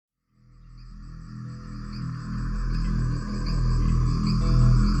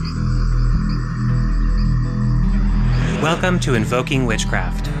Welcome to Invoking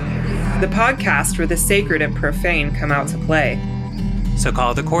Witchcraft, the podcast where the sacred and profane come out to play. So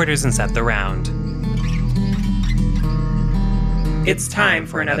call the quarters and set the round. It's time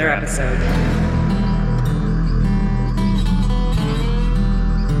for another episode.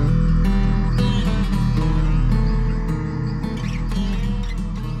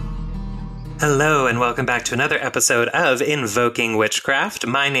 Hello, and welcome back to another episode of Invoking Witchcraft.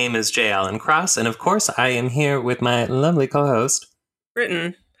 My name is J. Allen Cross, and of course, I am here with my lovely co-host,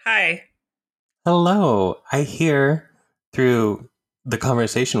 Britton. Hi. Hello. I hear through the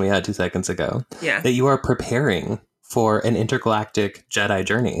conversation we had 2 seconds ago that you are preparing for an intergalactic Jedi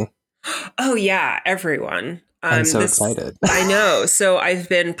journey. Oh, yeah, everyone. I'm so excited. I know. So I've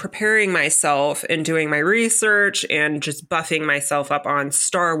been preparing myself and doing my research and just buffing myself up on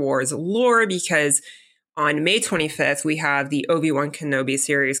Star Wars lore because on May 25th, we have the Obi-Wan Kenobi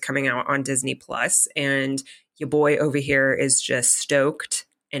series coming out on Disney Plus, and your boy over here is just stoked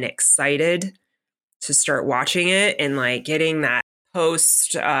and excited to start watching it and like getting that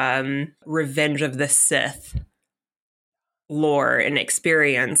post Revenge of the Sith lore and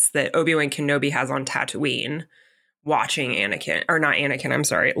experience that Obi-Wan Kenobi has on Tatooine, watching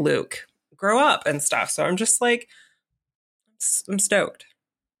Luke grow up and stuff. So I'm just like, I'm stoked.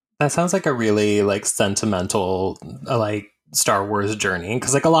 That sounds like a really like sentimental like Star Wars journey,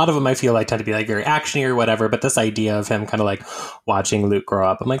 because like a lot of them I feel like tend to be like very actiony or whatever, but this idea of him kind of like watching Luke grow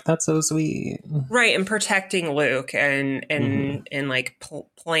up, I'm like, that's so sweet, right? And protecting Luke and like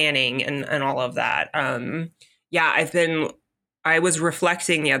planning and all of that. I was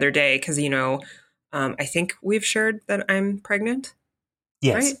reflecting the other day because, I think we've shared that I'm pregnant.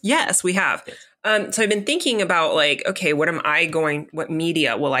 Yes. Right? Yes, we have. So I've been thinking about like, okay, what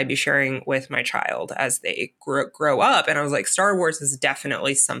media will I be sharing with my child as they grow up? And I was like, Star Wars is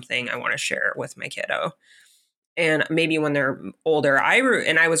definitely something I want to share with my kiddo. And maybe when they're older, I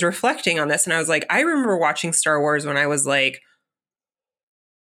was reflecting on this and I was like, I remember watching Star Wars when I was like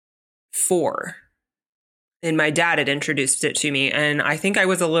 4. And my dad had introduced it to me. And I think I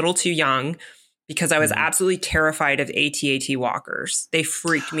was a little too young because I was absolutely terrified of AT-AT walkers. They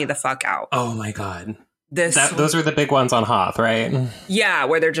freaked me the fuck out. Oh my God. Those are the big ones on Hoth, right? Yeah,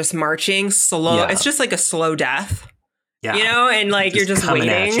 where they're just marching slow. Yeah. It's just like a slow death. Yeah. And like you're just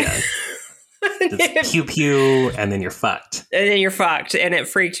waiting. Just pew pew, and then you're fucked. And it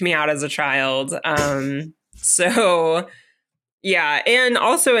freaked me out as a child. So... yeah. And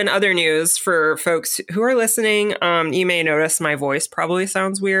also in other news for folks who are listening, you may notice my voice probably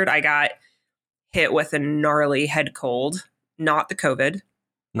sounds weird. I got hit with a gnarly head cold, not the COVID.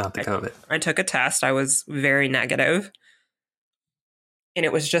 Not the COVID. I took a test. I was very negative. And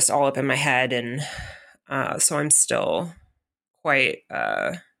it was just all up in my head. And so I'm still quite,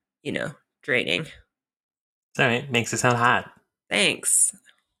 draining. It's all right. Makes it sound hot. Thanks.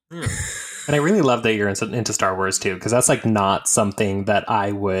 And I really love that you're into Star Wars too, because that's like not something that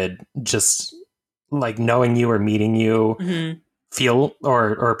I would just like knowing you or meeting you feel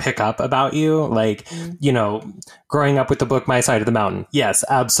or pick up about you. Like, growing up with the book My Side of the Mountain. Yes,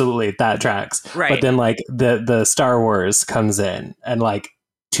 absolutely. That tracks. Right. But then like the Star Wars comes in and like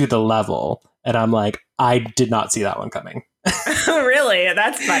to the level. And I'm like, I did not see that one coming. Really?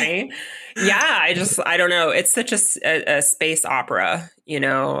 That's funny. Yeah, I don't know. It's such a space opera,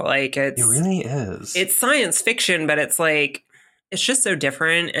 like it really is. It's science fiction, but it's like, it's just so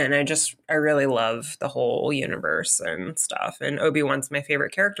different. And I really love the whole universe and stuff. And Obi-Wan's my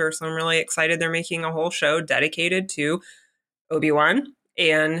favorite character. So I'm really excited they're making a whole show dedicated to Obi-Wan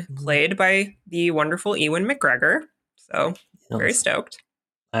and played by the wonderful Ewan McGregor. So very stoked.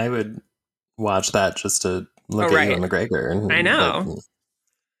 I would watch that just to look at Ewan McGregor. I know.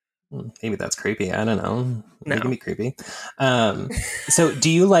 Maybe that's creepy. I don't know. No. It can be creepy. So do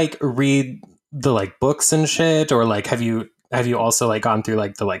you like read the like books and shit, or like have you also like gone through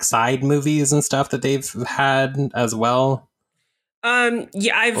like the like side movies and stuff that they've had as well?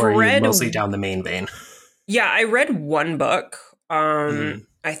 Yeah, I've or read mostly down the main vein. Yeah, I read one book. I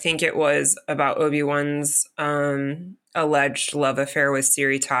think it was about Obi-Wan's alleged love affair with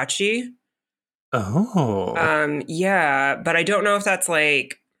Siri Tachi. Oh. Yeah, but I don't know if that's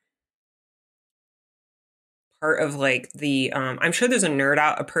like part of like the I'm sure there's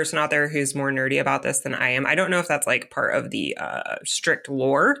a person out there who's more nerdy about this than I am. I don't know if that's like part of the strict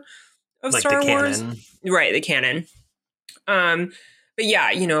lore of like Star Wars. Right, the canon. But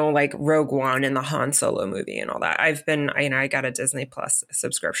yeah, like Rogue One and the Han Solo movie and all that. I got a Disney Plus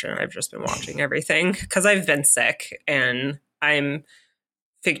subscription. I've just been watching everything because I've been sick and I'm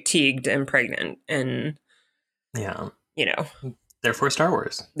fatigued and pregnant and Therefore, Star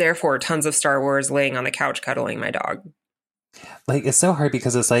Wars. Therefore, tons of Star Wars, laying on the couch, cuddling my dog. Like, it's so hard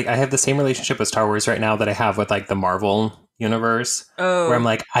because it's like I have the same relationship with Star Wars right now that I have with like the Marvel universe, where I'm Oh,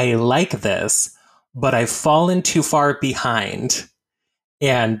 like, I like this, but I've fallen too far behind.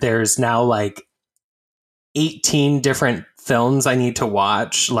 And there's now like 18 different films I need to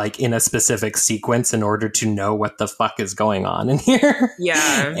watch, like in a specific sequence, in order to know what the fuck is going on in here.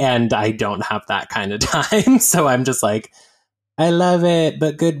 yeah. And I don't have that kind of time. So I'm just like, I love it,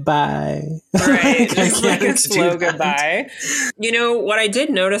 but goodbye. Right. Like, I Just like a can't do slow that. goodbye. You know, what I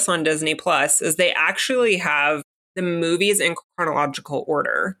did notice on Disney Plus is they actually have the movies in chronological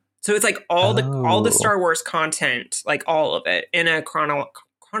order. So it's like all the Oh, Star Wars content, like all of it in a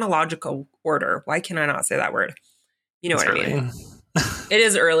chronological order. Why can I not say that word? You know it's what I mean? early. It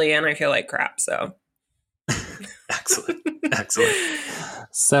is early and I feel like crap, so. Excellent. Excellent.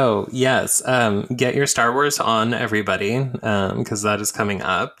 So, yes, get your Star Wars on, everybody, because that is coming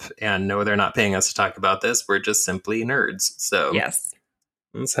up. And no, they're not paying us to talk about this. We're just simply nerds. So Yes.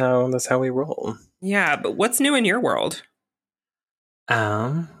 that's how we roll. Yeah, but what's new in your world?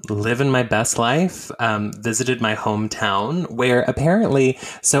 Living my best life. Visited my hometown where apparently,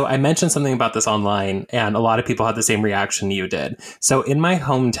 so I mentioned something about this online, and a lot of people had the same reaction you did. So in my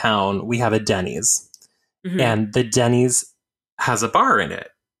hometown, we have a Denny's, Hmm. and the Denny's has a bar in it.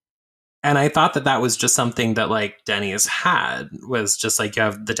 And I thought that that was just something that like Denny's had, was just like you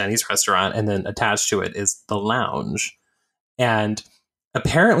have the Denny's restaurant and then attached to it is the lounge. And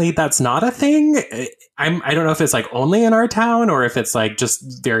apparently that's not a thing. I don't know if it's like only in our town or if it's like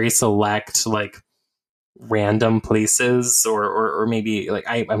just very select, like random places, or maybe like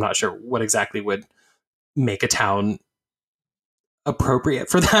I'm not sure what exactly would make a town appropriate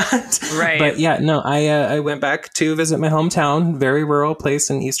for that. But Right. yeah, no, I went back to visit my hometown, very rural place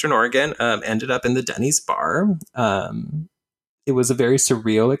in Eastern Oregon. Ended up in the Denny's bar. It was a very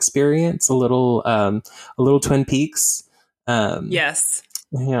surreal experience, a little Twin Peaks. Yes.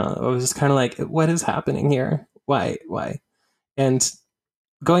 Yeah, I was just kind of like, what is happening here? Why? And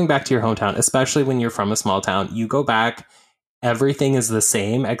going back to your hometown, especially when you're from a small town, you go back, everything is the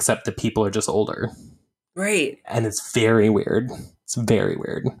same except the people are just older, Right. and it's very weird. It's very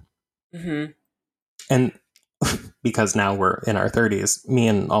weird. Hmm. And because now we're in our 30s, me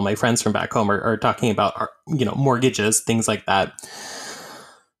and all my friends from back home are talking about our, mortgages, things like that.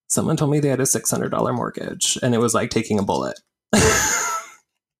 Someone told me they had a $600 mortgage, and it was like taking a bullet.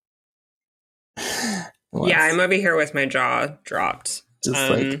 It Yeah, I'm was over here with my jaw dropped. just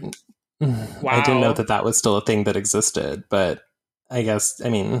like, Um, I didn't know wow. that that was still a thing that existed, but I guess, I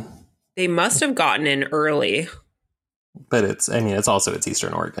mean, They must have gotten in early. but it's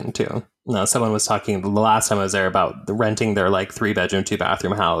Eastern Oregon too. No, someone was talking the last time I was there about renting their like 3 bedroom, 2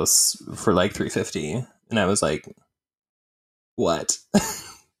 bathroom house for like 350, and I was like, what?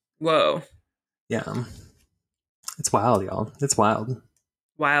 Whoa. Yeah, it's wild, y'all. It's wild.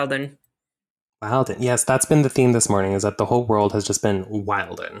 Wilden. Wildin'. Yes, that's been the theme this morning, is that the whole world has just been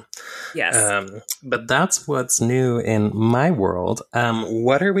wildin'. Yes. But that's what's new in my world.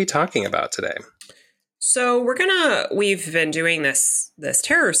 What are we talking about today? So we've been doing this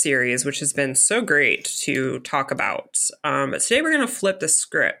terror series, which has been so great to talk about. But today we're gonna flip the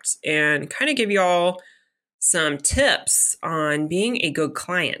script and kind of give y'all some tips on being a good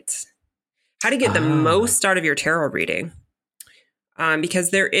client. How to get the Ah. most out of your tarot reading. Because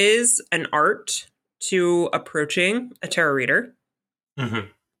there is an art to approaching a tarot reader.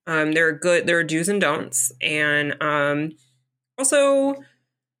 Mm-hmm. There are do's and don'ts, and also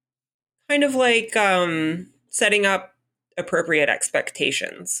kind of like setting up appropriate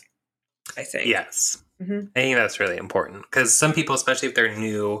expectations, I think. Yes. Mm-hmm. I think that's really important because some people, especially if they're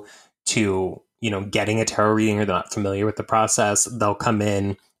new to, getting a tarot reading or they're not familiar with the process, they'll come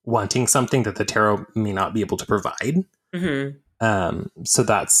in wanting something that the tarot may not be able to provide. Mm-hmm. So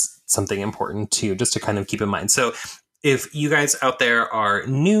that's something important to just to kind of keep in mind. So if you guys out there are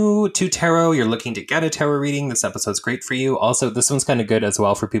new to tarot, you're looking to get a tarot reading, this episode's great for you. Also, this one's kind of good as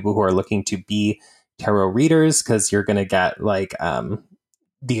well for people who are looking to be tarot readers, because you're going to get like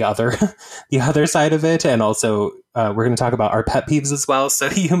the other the other side of it, and also we're going to talk about our pet peeves as well, so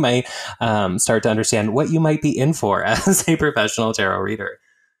you might start to understand what you might be in for as a professional tarot reader.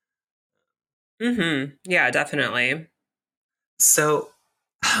 Mm-hmm. Yeah, definitely. So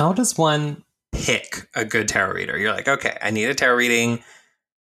how does one pick a good tarot reader? You're like, okay, I need a tarot reading.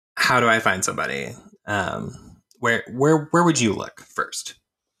 How do I find somebody? Where would you look first?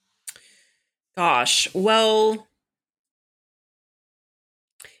 Gosh. Well,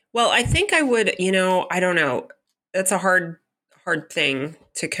 I think I would, I don't know. That's a hard thing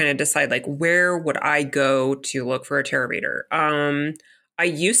to kind of decide, like, where would I go to look for a tarot reader? I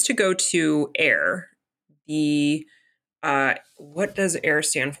used to go to AIR, the what does AIR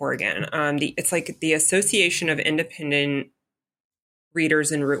stand for again? It's like the Association of Independent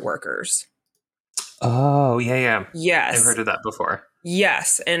Readers and Root Workers. Oh, yeah. Yes. I've heard of that before.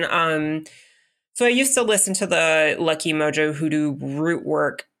 Yes. And so I used to listen to the Lucky Mojo Hoodoo Root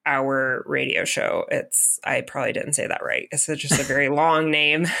Work Hour radio show. I probably didn't say that right. It's just a very long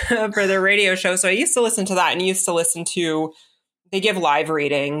name for the radio show. So I used to listen to that and used to listen to, they give live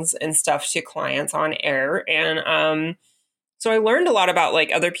readings and stuff to clients on air. And so I learned a lot about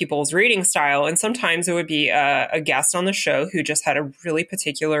like other people's reading style. And sometimes it would be a guest on the show who just had a really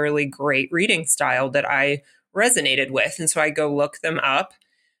particularly great reading style that I resonated with. And so I go look them up.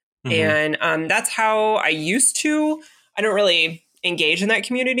 Mm-hmm. And that's how I used to. I don't really engage in that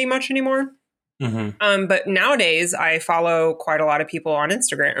community much anymore. Mm-hmm. But nowadays I follow quite a lot of people on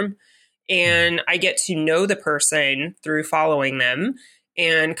Instagram, and I get to know the person through following them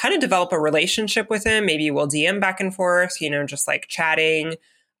and kind of develop a relationship with them. Maybe we'll DM back and forth, just like chatting,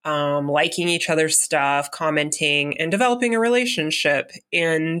 liking each other's stuff, commenting, and developing a relationship.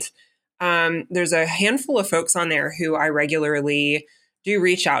 And there's a handful of folks on there who I regularly do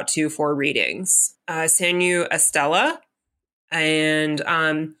reach out to for readings. Sanyu Estella, and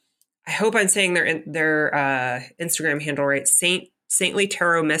I hope I'm saying their Instagram handle right. Saintly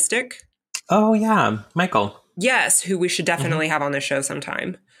Tarot Mystic. Oh yeah, Michael. Yes, who we should definitely have on the show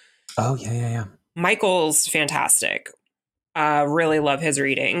sometime. Oh yeah. Michael's fantastic. Really love his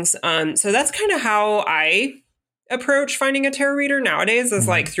readings. So that's kind of how I approach finding a tarot reader nowadays, is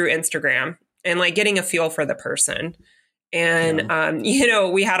like through Instagram and like getting a feel for the person. And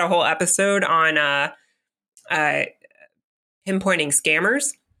we had a whole episode on pinpointing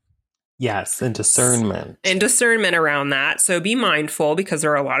scammers. Yes, and discernment. And discernment around that. So be mindful, because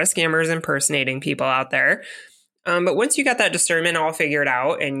there are a lot of scammers impersonating people out there. But once you got that discernment all figured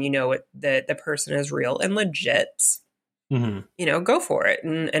out and you know the person is real and legit, go for it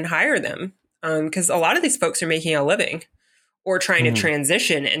and hire them. Because a lot of these folks are making a living or trying to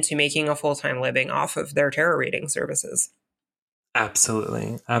transition into making a full-time living off of their tarot reading services.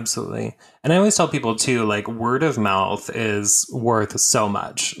 Absolutely. And I always tell people too, like, word of mouth is worth so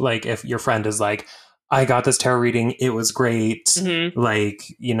much. Like, if your friend is like, I got this tarot reading, it was great. Like,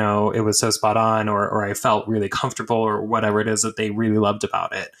 it was so spot on, or I felt really comfortable, or whatever it is that they really loved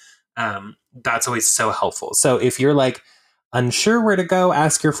about it. That's always so helpful. So if you're like unsure where to go,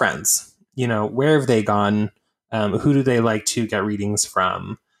 ask your friends, where have they gone? Who do they like to get readings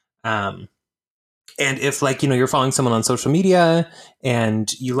from? And if you're following someone on social media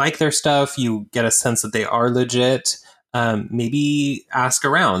and you like their stuff, you get a sense that they are legit, maybe ask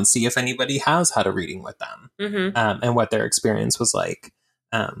around, see if anybody has had a reading with them, and what their experience was like.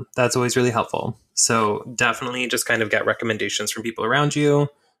 That's always really helpful. So definitely just kind of get recommendations from people around you.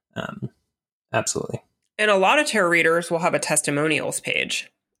 Absolutely. And a lot of tarot readers will have a testimonials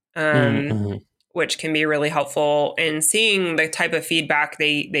page. Which can be really helpful in seeing the type of feedback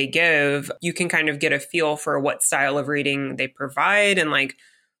they give. You can kind of get a feel for what style of reading they provide and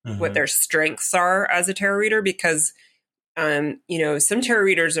what their strengths are as a tarot reader, because, some tarot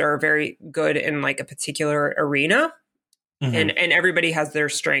readers are very good in like a particular arena and everybody has their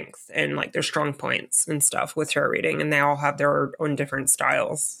strength and like their strong points and stuff with tarot reading, and they all have their own different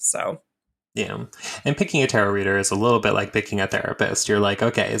styles. So. Yeah. And picking a tarot reader is a little bit like picking a therapist. You're like,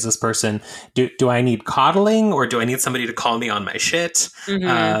 okay, is this person, do I need coddling, or do I need somebody to call me on my shit?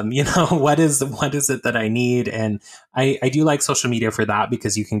 What is it that I need? And I do like social media for that,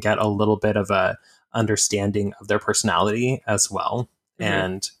 because you can get a little bit of a understanding of their personality as well,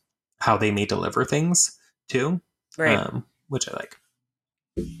 and how they may deliver things too. Right. Which I like.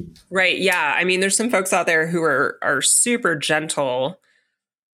 Right. Yeah. I mean, there's some folks out there who are super gentle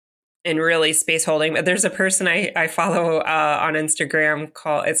and really space holding. But there's a person I follow on Instagram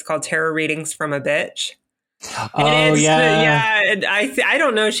called Tarot Readings from a Bitch. Oh, yeah. And I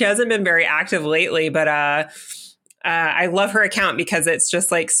don't know. She hasn't been very active lately, but I love her account because it's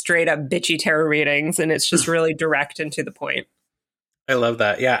just like straight up bitchy tarot readings, and it's just really direct and to the point. I love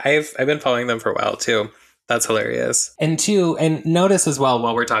that. Yeah, I've been following them for a while too. That's hilarious. And notice as well,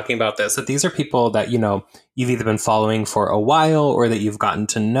 while we're talking about this, that these are people that, you've either been following for a while, or that you've gotten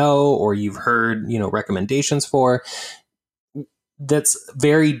to know, or you've heard, recommendations for. That's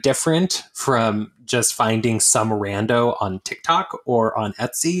very different from just finding some rando on TikTok or on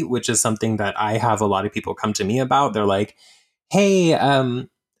Etsy, which is something that I have a lot of people come to me about. They're like, hey,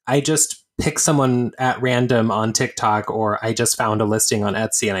 I just picked someone at random on TikTok, or I just found a listing on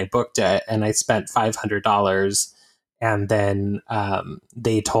Etsy and I booked it and I spent $500. And then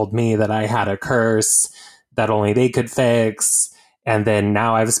they told me that I had a curse that only they could fix. And then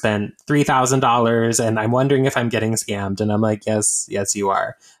now I've spent $3,000 and I'm wondering if I'm getting scammed. And I'm like, yes, you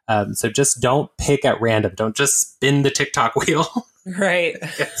are. So just don't pick at random. Don't just spin the TikTok wheel. Right.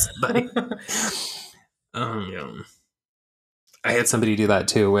 Yes, I had somebody do that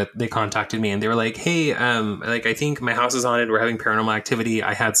too. They contacted me and they were like, hey, like, I think my house is haunted. We're having paranormal activity.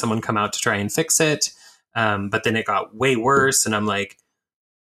 I had someone come out to try and fix it. But then it got way worse. And I'm like,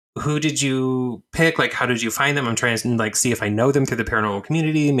 who did you pick? Like, how did you find them? I'm trying to like see if I know them through the paranormal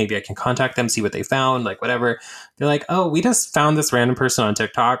community. Maybe I can contact them, see what they found, like whatever. They're like, oh, we just found this random person on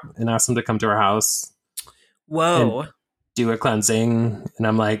TikTok and asked them to come to our house. Whoa. And do a cleansing. And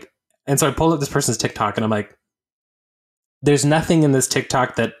I'm like, and so I pulled up this person's TikTok and I'm like, there's nothing in this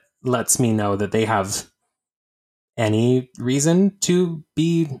TikTok that lets me know that they have any reason to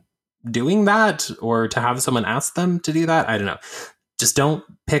be doing that or to have someone ask them to do that. I don't know. Just don't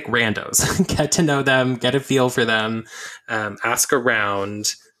pick randos. Get to know them, get a feel for them, ask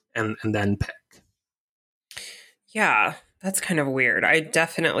around, and then pick. Yeah, that's kind of weird. I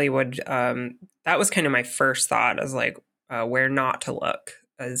definitely would. That was kind of my first thought, as like where not to look,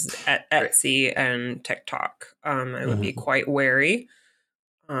 as at Etsy and TikTok. I would be quite wary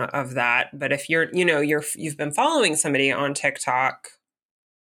of that. But if you've been following somebody on TikTok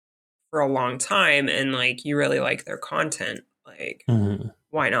for a long time and like you really like their content, like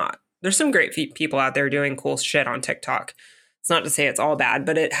why not? There's some great people out there doing cool shit on TikTok. It's not to say it's all bad,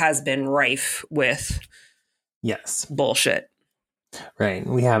 but it has been rife with bullshit. Right.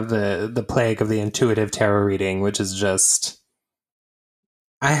 We have the plague of the intuitive tarot reading, which is just,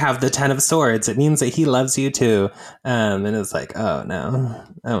 I have the 10 of swords. It means that he loves you too. And it's like, oh no.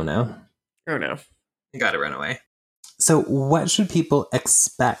 You gotta run away. So what should people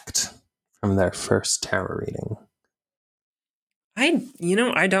expect from their first tarot reading?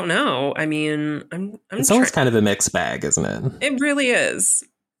 I don't know. I mean, it's always kind of a mixed bag, isn't it? It really is.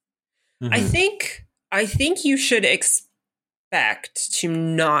 I think you should expect to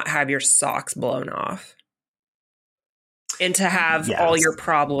not have your socks blown off and to have all your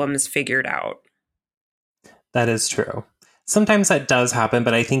problems figured out. That is true. Sometimes that does happen,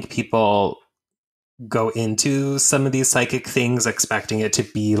 but I think people go into some of these psychic things expecting it to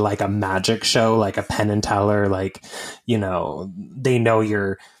be like a magic show, like a Penn and Teller, like, they know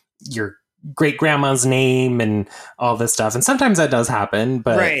your great grandma's name and all this stuff. And sometimes that does happen,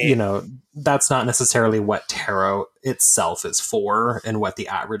 but that's not necessarily what tarot itself is for and what the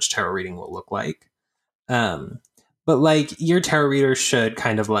average tarot reading will look like. But like your tarot reader should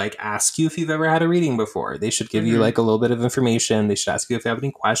kind of like ask you if you've ever had a reading before. They should give you like a little bit of information. They should ask you if you have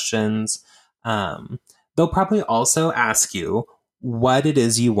any questions. They'll probably also ask you what it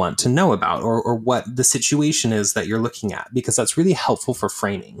is you want to know about or what the situation is that you're looking at, because that's really helpful for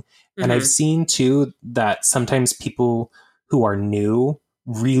framing. And I've seen too that sometimes people who are new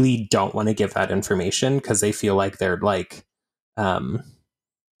really don't want to give that information because they feel like they're like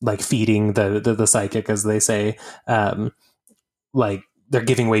feeding the psychic, as they say, like they're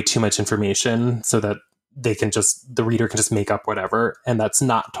giving away too much information so that the reader can just make up whatever. And that's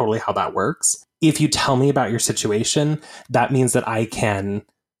not totally how that works. If you tell me about your situation, that means that I can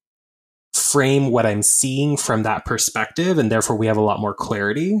frame what I'm seeing from that perspective. And therefore we have a lot more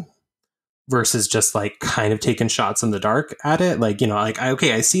clarity versus just like kind of taking shots in the dark at it. Like,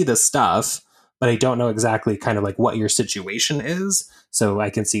 I see this stuff, but I don't know exactly kind of like what your situation is. So I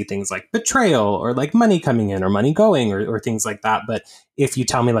can see things like betrayal or like money coming in or money going or things like that. But if you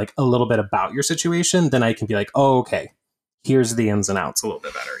tell me like a little bit about your situation, then I can be like, oh, okay, here's the ins and outs a little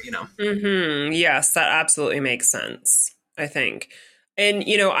bit better, Yes, that absolutely makes sense, I think. And,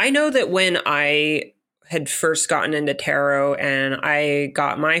 I know that when I had first gotten into tarot and I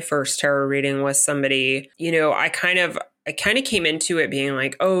got my first tarot reading with somebody, I kind of came into it being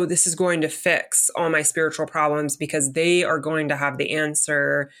like, oh, this is going to fix all my spiritual problems because they are going to have the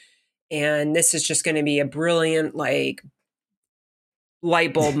answer. And this is just going to be a brilliant, like,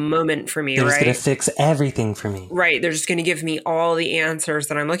 light bulb moment for me, They're right? just going to fix everything for me. Right. They're just going to give me all the answers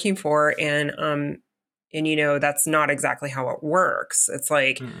that I'm looking for. And that's not exactly how it works. It's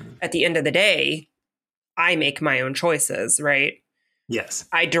like, at the end of the day, I make my own choices, right? Yes.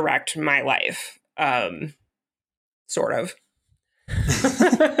 I direct my life. Sort of.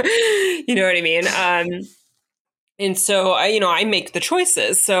 You know what I mean? And so I make the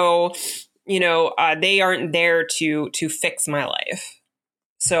choices. So, they aren't there to fix my life.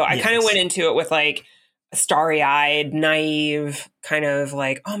 So I kind of went into it with like a starry-eyed, naive kind of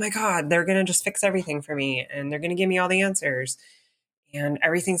like, oh my God, they're going to just fix everything for me and they're going to give me all the answers and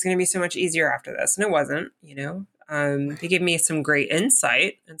everything's going to be so much easier after this. And it wasn't, They gave me some great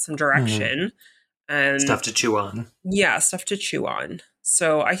insight and some direction. Stuff to chew on. Yeah, stuff to chew on.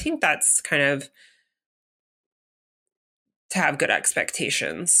 So I think that's kind of to have good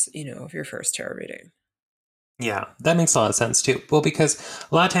expectations, of your first tarot reading. Yeah, that makes a lot of sense too. Well, because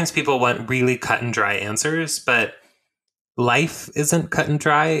a lot of times people want really cut and dry answers, but life isn't cut and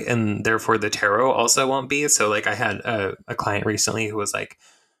dry, and therefore the tarot also won't be. So like I had a client recently who was like,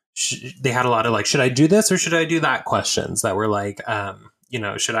 they had a lot of like, should I do this or should I do that questions that were like,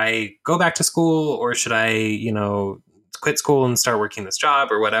 should I go back to school or should I, quit school and start working this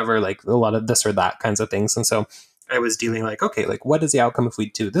job or whatever, like a lot of this or that kinds of things. And so I was dealing like, okay, like what is the outcome if we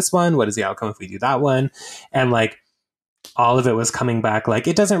do this one? What is the outcome if we do that one? And like, all of it was coming back like,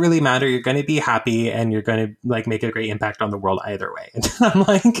 it doesn't really matter. You're going to be happy and you're going to like make a great impact on the world either way. And I'm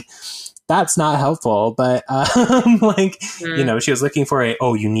like, that's not helpful. But she was looking for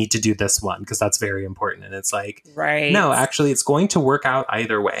you need to do this one because that's very important. And it's like, right. No, actually, it's going to work out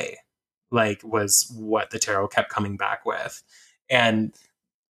either way, like was what the tarot kept coming back with. And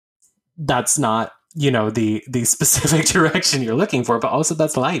that's not, the specific direction you're looking for, but also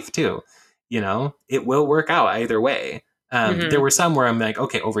that's life too. It will work out either way. There were some where I'm like,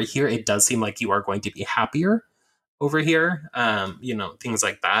 okay, over here, it does seem like you are going to be happier over here. Things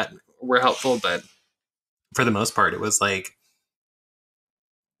like that were helpful. But for the most part, it was like,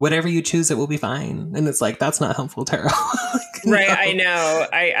 whatever you choose, it will be fine. And it's like, that's not helpful tarot. Right. No. I know.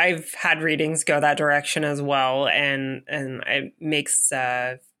 I've had readings go that direction as well. And it makes,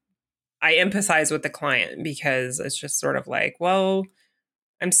 I empathize with the client because it's just sort of like, well,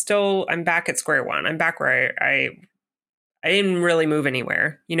 I'm back at square one. I'm back where I didn't really move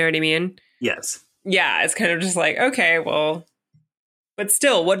anywhere. You know what I mean? Yes. Yeah. It's kind of just like, okay, well, but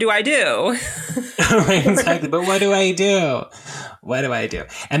still, what do I do? Right, exactly. But what do I do? What do I do?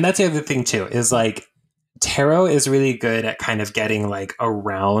 And that's the other thing too, is like tarot is really good at kind of getting like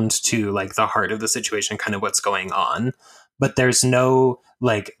around to like the heart of the situation, kind of what's going on. But there's no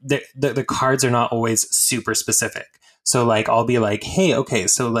like the cards are not always super specific. So like I'll be like, hey, okay,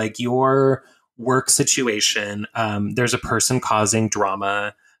 so like your work situation, there's a person causing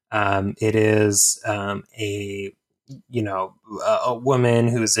drama. It is a woman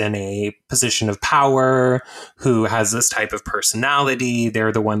who's in a position of power, who has this type of personality.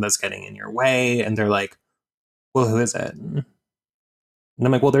 They're the one that's getting in your way. And they're like, well, who is it? And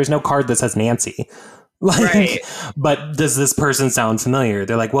I'm like, well, there's no card that says Nancy. Like, right. But does this person sound familiar?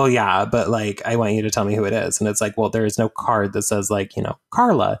 They're like, well, yeah, but like, I want you to tell me who it is. And it's like, well, there is no card that says like,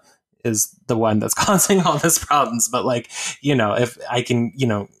 Carla is the one that's causing all these problems. But like, if I can,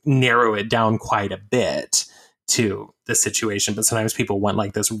 narrow it down quite a bit to the situation. But sometimes people want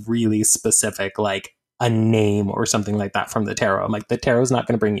like this really specific, like a name or something like that from the tarot. I'm like, the tarot is not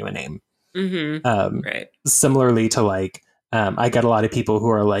going to bring you a name. Right. Similarly to like, I get a lot of people who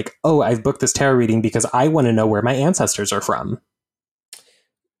are like, oh, I've booked this tarot reading because I want to know where my ancestors are from.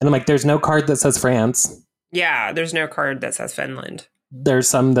 And I'm like, there's no card that says France. Yeah, there's no card that says Finland. There's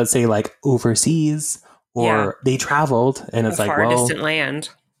some that say like overseas or they traveled. And it's like, far distant land.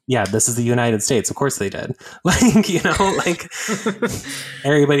 Yeah, this is the United States. Of course they did. Like, like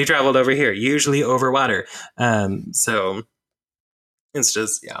everybody traveled over here, usually over water. So it's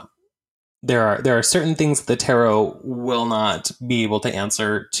just, yeah. There are certain things that the tarot will not be able to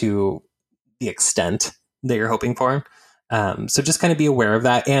answer to the extent that you're hoping for. So just kind of be aware of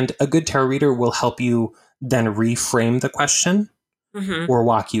that. And a good tarot reader will help you then reframe the question or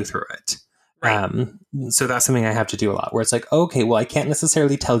walk you through it. Right. So that's something I have to do a lot, where it's like, okay, well, I can't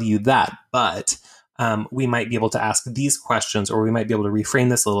necessarily tell you that, but we might be able to ask these questions, or we might be able to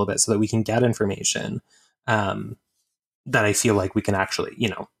reframe this a little bit so that we can get information that I feel like we can actually,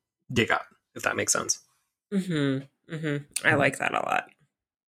 dig up, if that makes sense. I like that a lot.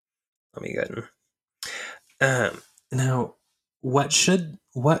 That'll be good. Now, should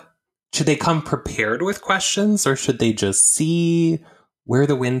they come prepared with questions, or should they just see where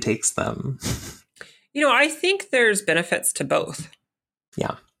the wind takes them? I think there's benefits to both.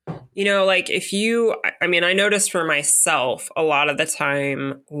 Yeah. Like I noticed for myself a lot of the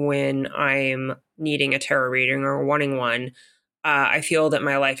time when I'm needing a tarot reading or wanting one, I feel that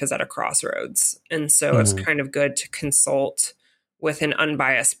my life is at a crossroads. And so it's kind of good to consult with an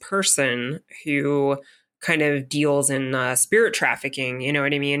unbiased person who kind of deals in spirit trafficking, you know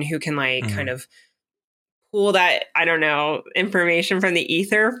what I mean? Who can kind of pull that, I don't know, information from the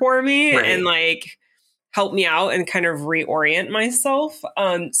ether for me and help me out and kind of reorient myself.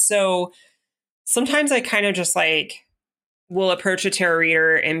 So sometimes I kind of just will approach a tarot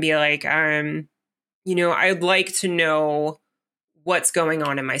reader and be like, I'd like to know what's going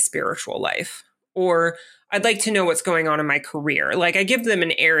on in my spiritual life, or I'd like to know what's going on in my career. Like I give them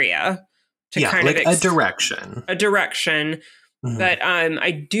an area to kind like of a direction. A direction. Mm-hmm. But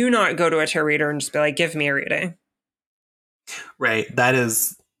I do not go to a tarot reader and just be like, give me a reading. Right. That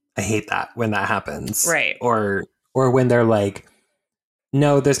is, I hate that when that happens. Right. Or when they're like,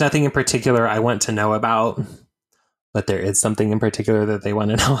 no, there's nothing in particular I want to know about, but there is something in particular that they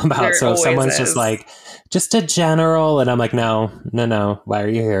want to know about. There so if someone's just like, just a general, and I'm like, no. Why are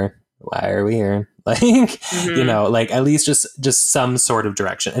you here? Why are we here? Like, you know, like at least just some sort of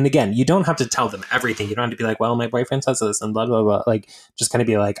direction. And again, you don't have to tell them everything. You don't have to be like, well, my boyfriend says this and blah, blah, blah. Like, just kind of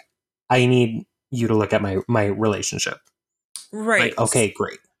be like, I need you to look at my relationship. Right. Like, okay,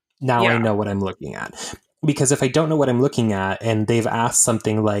 great. Now I know what I'm looking at. Because if I don't know what I'm looking at and they've asked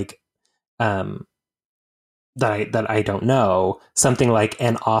something like, that I don't know, something like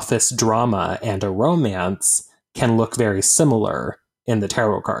an office drama and a romance can look very similar in the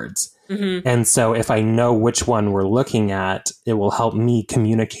tarot cards. Mm-hmm. And so if I know which one we're looking at, it will help me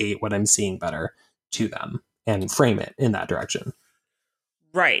communicate what I'm seeing better to them and frame it in that direction.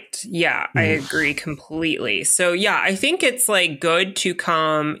 Right. Yeah, I agree completely. So yeah, I think it's like good to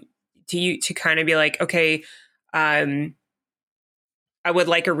come to you to kind of be like, okay, I would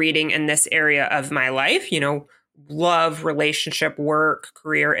like a reading in this area of my life, you know, love, relationship, work,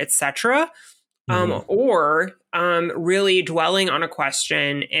 career, etc. Or really dwelling on a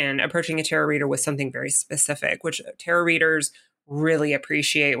question and approaching a tarot reader with something very specific, which tarot readers really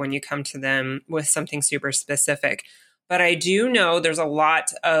appreciate when you come to them with something super specific. But I do know there's a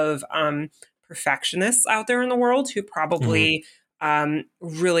lot of perfectionists out there in the world who probably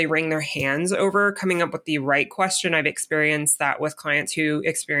really wring their hands over coming up with the right question. I've experienced that with clients who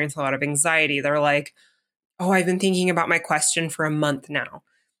experience a lot of anxiety. They're like, oh, I've been thinking about my question for a month now.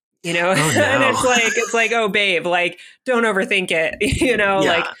 You know, and it's like, oh, babe, like, don't overthink it. You know,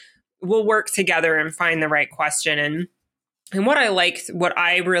 like we'll work together and find the right question. And what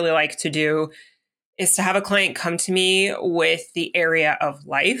I really like to do is to have a client come to me with the area of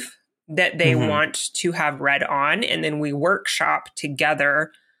life that they want to have read on. And then we workshop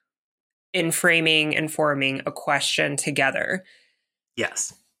together in framing and forming a question together.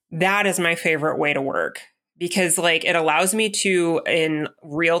 Yes. That is my favorite way to work. Because like it allows me to, in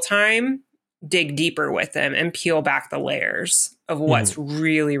real time, dig deeper with them and peel back the layers of what's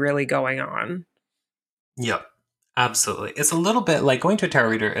really, really going on. Yep, absolutely. It's a little bit like going to a tarot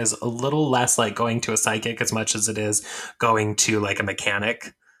reader is a little less like going to a psychic as much as it is going to like a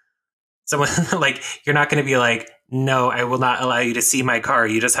mechanic. Someone like, you're not going to be like, no, I will not allow you to see my car.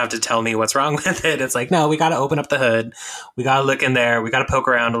 You just have to tell me what's wrong with it. It's like, no, we got to open up the hood. We got to look in there. We got to poke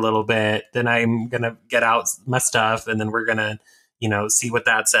around a little bit. Then I'm going to get out my stuff and then we're going to, you know, see what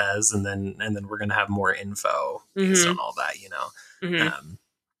that says. And then we're going to have more info based on all that, you know?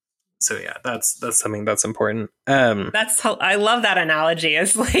 So yeah, that's something that's important. I love that analogy.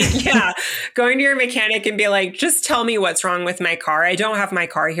 It's like, yeah, going to your mechanic and be like, just tell me what's wrong with my car. I don't have my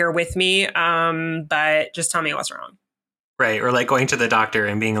car here with me, but just tell me what's wrong. Right, or like going to the doctor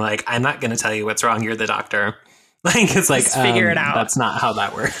and being like, I'm not going to tell you what's wrong. You're the doctor. Like it's like, just figure it out. That's not how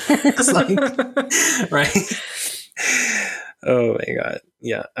that works. Like, right? Oh my god,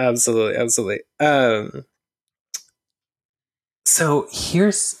 yeah, absolutely. So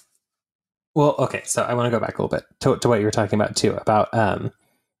here's. Well, okay, so I want to go back a little bit to what you were talking about too, about kind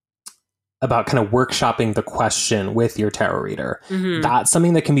of workshopping the question with your tarot reader. That's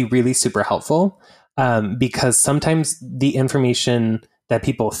something that can be really super helpful because sometimes the information that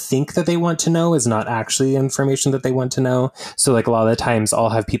people think that they want to know is not actually information that they want to know. So like a lot of the times I'll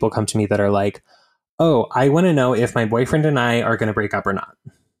have people come to me that are like, oh, I want to know if my boyfriend and I are going to break up or not.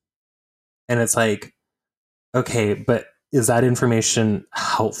 And it's like, okay, but is that information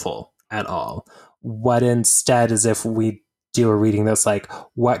helpful at all? What instead is if we do a reading that's like,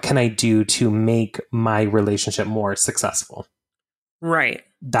 what can I do to make my relationship more successful? Right.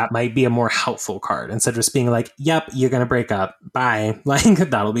 That might be a more helpful card instead of just being like, yep, you're going to break up. Bye. Like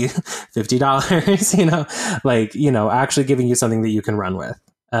that'll be $50, you know, like, you know, actually giving you something that you can run with,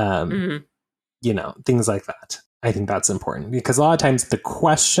 you know, things like that. I think that's important because a lot of times the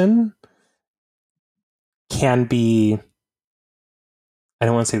question can be, I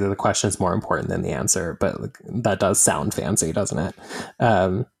don't want to say that the question is more important than the answer, but like, that does sound fancy, doesn't it?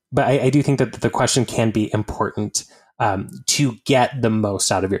 But I do think that the question can be important to get the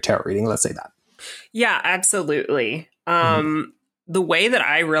most out of your tarot reading. Let's say that. Yeah, absolutely. The way that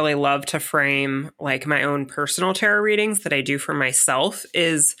I really love to frame like my own personal tarot readings that I do for myself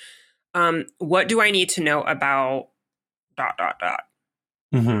is what do I need to know about ...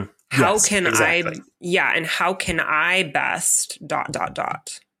 How yes, can exactly. and how can I best ...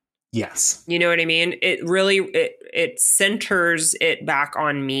 Yes. You know what I mean? It really, it centers it back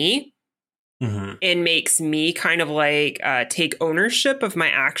on me and makes me kind of like take ownership of my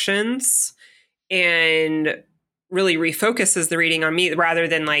actions and really refocuses the reading on me rather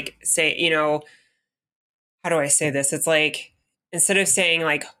than like say, you know, how do I say this? It's like, instead of saying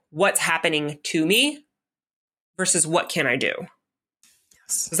like, what's happening to me versus what can I do?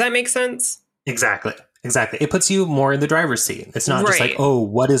 Yes. Does that make sense? Exactly. It puts you more in the driver's seat. It's not just like, oh,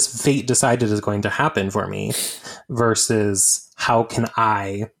 what is fate decided is going to happen for me versus how can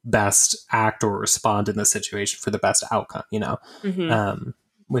I best act or respond in this situation for the best outcome, you know,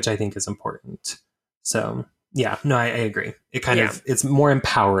 which I think is important. So, yeah, no, I agree. It kind of, it's more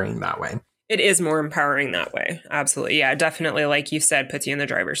empowering that way. It is more empowering that way. Absolutely. Yeah, definitely. Like you said, puts you in the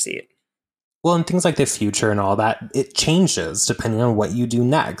driver's seat. Well, and things like the future and all that, it changes depending on what you do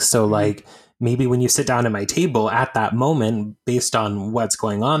next. So like maybe when you sit down at my table at that moment, based on what's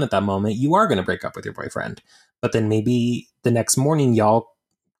going on at that moment, you are going to break up with your boyfriend. But then maybe the next morning y'all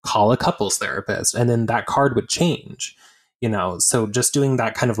call a couples therapist and then that card would change, you know? So just doing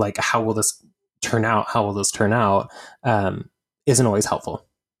that kind of like, how will this turn out? Isn't always helpful.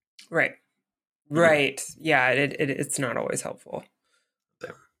 Right. Right. Yeah, it's not always helpful.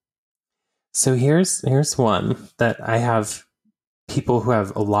 So here's one that I have people who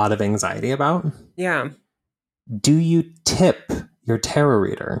have a lot of anxiety about. Yeah. Do you tip your tarot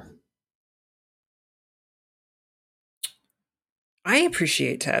reader? I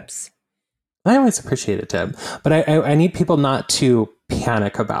appreciate tips. I always appreciate a tip, but I need people not to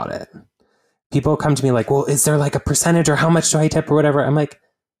panic about it. People come to me like, well, is there like a percentage or how much do I tip or whatever? I'm like,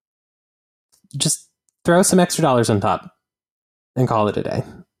 just throw some extra dollars on top and call it a day.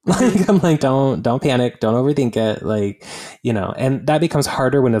 Like, I'm like, don't panic. Don't overthink it. Like, you know, and that becomes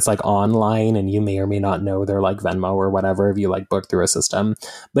harder when it's like online and you may or may not know their like Venmo or whatever if you like book through a system.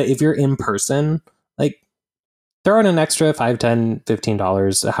 But if you're in person, like throw in an extra $5, $10,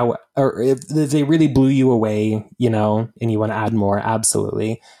 $15. Or if they really blew you away, you know, and you want to add more,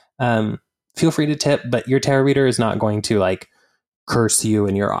 absolutely. Feel free to tip, but your tarot reader is not going to like curse you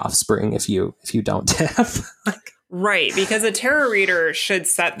and your offspring if you don't tip. Right, because a tarot reader should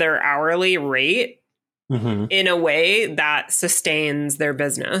set their hourly rate in a way that sustains their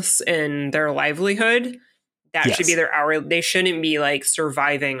business and their livelihood. That should be their hour. They shouldn't be like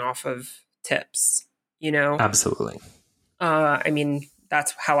surviving off of tips, you know? Absolutely. I mean,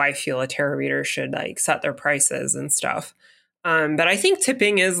 that's how I feel a tarot reader should like set their prices and stuff. But I think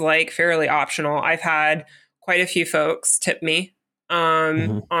tipping is like fairly optional. I've had quite a few folks tip me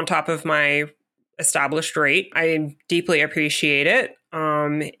on top of my established rate. I deeply appreciate it.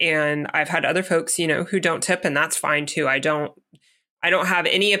 And I've had other folks, you know, who don't tip, and that's fine too. I don't have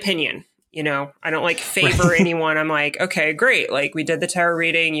any opinion, you know, I don't like favor anyone. I'm like, okay, great. Like we did the tarot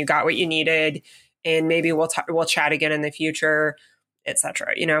reading, you got what you needed, and maybe we'll chat again in the future,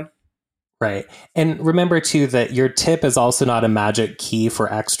 etc. You know? Right. And remember too, that your tip is also not a magic key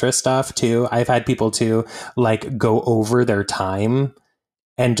for extra stuff too. I've had people too, like go over their time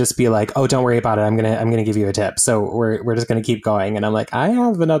and just be like, oh, don't worry about it. I'm going to give you a tip. So we're just going to keep going. And I'm like, I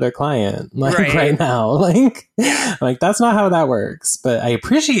have another client like right now. Like that's not how that works, but I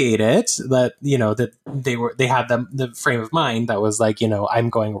appreciate it that, you know, that they had the frame of mind that was like, you know, I'm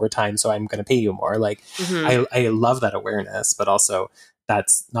going over time, so I'm going to pay you more. Like I love that awareness, but also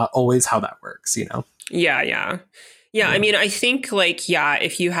that's not always how that works, you know? Yeah. I mean, I think like,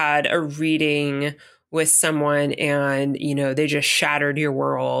 if you had a reading with someone and, you know, they just shattered your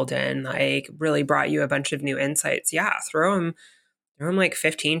world and like really brought you a bunch of new insights. Yeah. Throw them like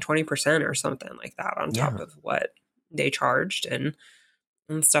 15, 20% or something like that on top of what they charged and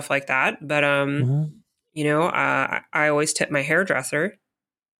stuff like that. But, you know, I always tip my hairdresser.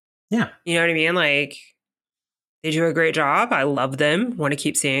 Yeah. You know what I mean? Like they do a great job. I love them, want to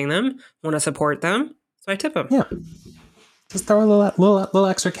keep seeing them, want to support them. So I tip them. Yeah. Just throw a little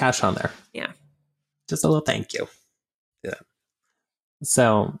extra cash on there. Yeah. Just a little thank you. Yeah.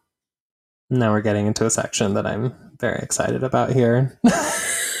 So now we're getting into a section that I'm very excited about here.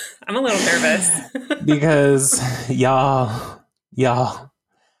 I'm a little nervous. Because y'all,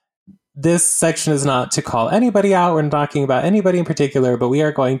 this section is not to call anybody out. We're not talking about anybody in particular, but we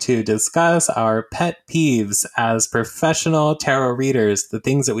are going to discuss our pet peeves as professional tarot readers, the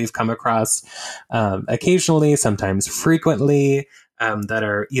things that we've come across occasionally, sometimes frequently, that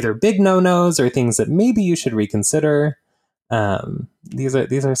are either big no-nos or things that maybe you should reconsider. These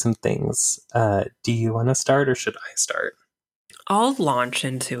are some things. Do you want to start or should I start? I'll launch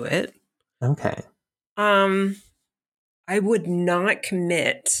into it. Okay. I would not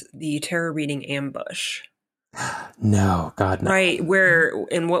commit the tarot reading ambush. No, God, no. Right, where,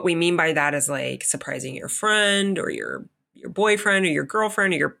 and what we mean by that is like surprising your friend or your your boyfriend or your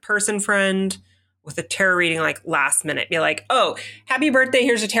girlfriend or your person friend with a tarot reading like last minute. Be like, oh, happy birthday,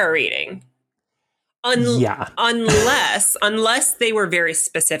 here's a tarot reading. Yeah. Unless they were very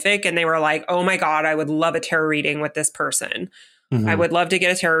specific and they were like, oh my God, I would love a tarot reading with this person. Mm-hmm. I would love to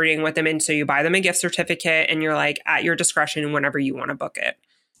get a tarot reading with them. And so you buy them a gift certificate and you're like at your discretion whenever you want to book it.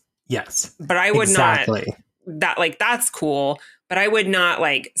 Yes. But I would not, that's cool. But I would not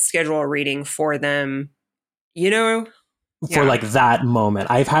like schedule a reading for them, you know? For like that moment.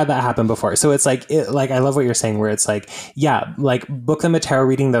 I've had that happen before. So it's like, I love what you're saying where it's like, yeah, like book them a tarot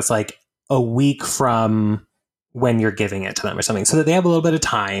reading that's like a week from when you're giving it to them or something so that they have a little bit of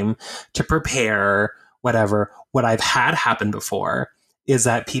time to prepare, whatever. What I've had happen before is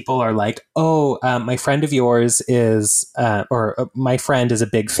that people are like, oh, my friend of yours is, my friend is a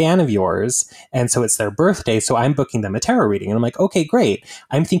big fan of yours. And so it's their birthday. So I'm booking them a tarot reading. And I'm like, okay, great.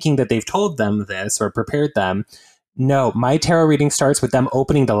 I'm thinking that they've told them this or prepared them. No, my tarot reading starts with them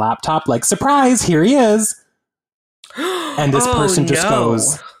opening the laptop like, surprise, here he is. And this person just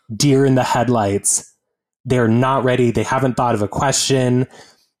goes deer in the headlights. They're not ready. They haven't thought of a question.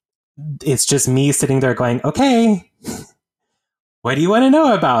 It's just me sitting there going, okay, what do you want to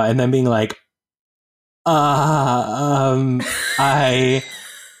know about? And then being like, and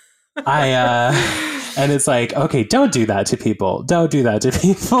it's like, okay, don't do that to people. Don't do that to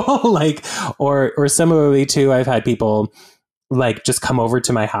people. Like, or similarly too, I've had people like just come over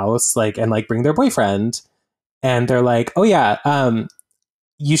to my house, like, and like bring their boyfriend and they're like, oh yeah,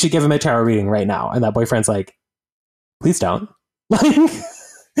 you should give him a tarot reading right now. And that boyfriend's like, please don't. Like,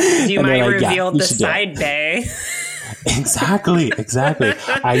 you might like, reveal the side bay. Exactly.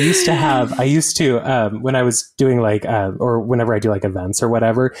 I used to when I was doing like or whenever I do like events or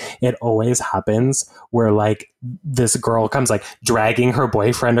whatever, it always happens where like this girl comes like dragging her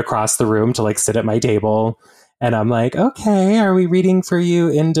boyfriend across the room to like sit at my table, and I'm like, okay, are we reading for you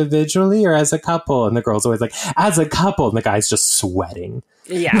individually or as a couple? And the girl's always like, as a couple, and the guy's just sweating.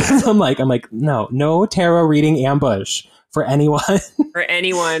 Yeah. I'm like no tarot reading ambush for anyone. For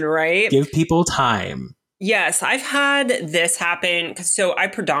anyone, right? Give people time. Yes, I've had this happen. So I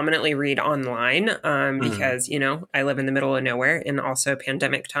predominantly read online because, you know, I live in the middle of nowhere and also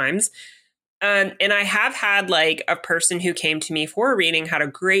pandemic times. And I have had like a person who came to me for a reading, had a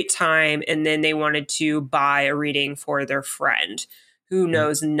great time, and then they wanted to buy a reading for their friend who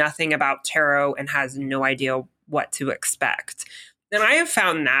knows nothing about tarot and has no idea what to expect. And I have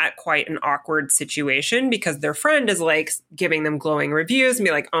found that quite an awkward situation because their friend is like giving them glowing reviews and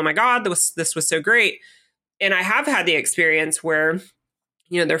be like, oh my God, this was so great. And I have had the experience where,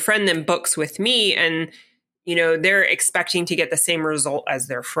 you know, their friend then books with me and, you know, they're expecting to get the same result as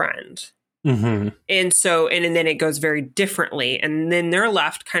their friend. Mm-hmm. And so, and then it goes very differently. And then they're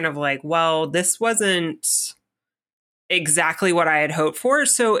left kind of like, well, this wasn't exactly what I had hoped for.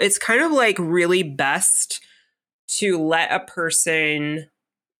 So it's kind of like really best to let a person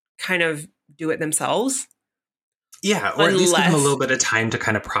kind of do it themselves. Yeah. Or at least give them a little bit of time to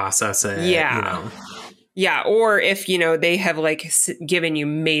kind of process it. Yeah. You know? Yeah. Or if, you know, they have like given you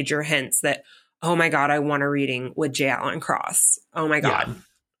major hints that, oh my God, I want a reading with J. Allen Cross. Oh my God. Yeah.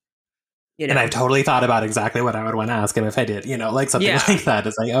 You know? And I've totally thought about exactly what I would want to ask him if I did, you know, like something like that.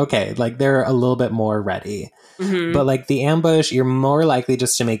 It's like, okay, like they're a little bit more ready. Mm-hmm. But like the ambush, you're more likely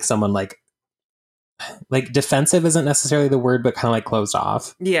just to make someone like defensive isn't necessarily the word, but kind of like closed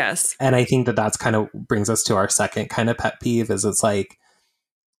off. Yes. And I think that that's kind of brings us to our second kind of pet peeve is it's like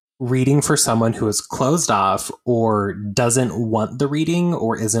reading for someone who is closed off or doesn't want the reading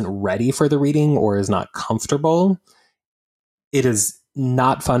or isn't ready for the reading or is not comfortable. It is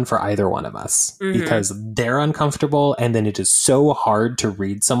not fun for either one of us because they're uncomfortable. And then it is so hard to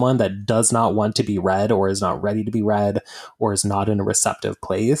read someone that does not want to be read or is not ready to be read or is not in a receptive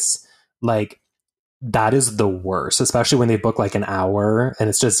place. Like that is the worst, especially when they book like an hour and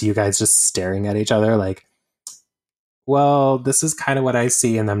it's just you guys just staring at each other like, well, this is kind of what I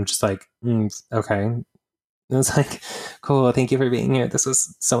see. And I'm just like, okay. And it's like, cool. Thank you for being here. This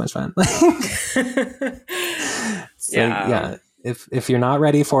was so much fun. Yeah. If you're not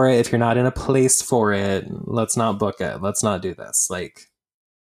ready for it, if you're not in a place for it, let's not book it. Let's not do this. Like,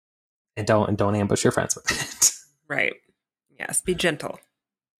 and don't ambush your friends with it. Right. Yes. Be gentle.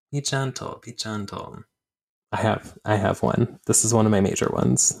 Be gentle. I have one. This is one of my major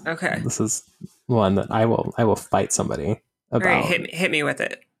ones. Okay. This is one that I will fight somebody about. All right, hit me with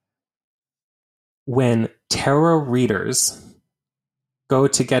it. When tarot readers go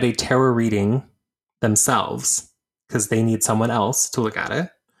to get a tarot reading themselves because they need someone else to look at it,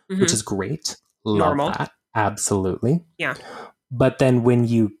 which is great. Normal. Love that. Absolutely. Yeah. But then when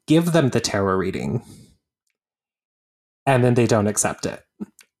you give them the tarot reading, and then they don't accept it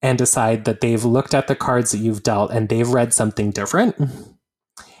and decide that they've looked at the cards that you've dealt and they've read something different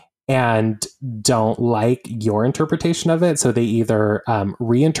and don't like your interpretation of it. So they either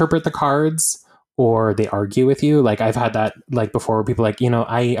reinterpret the cards or they argue with you. Like I've had that like before where people are like,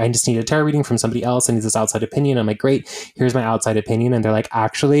 I just need a tarot reading from somebody else. I need this outside opinion. I'm like, great, here's my outside opinion. And they're like,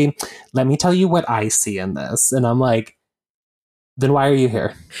 actually, let me tell you what I see in this. And I'm like, then why are you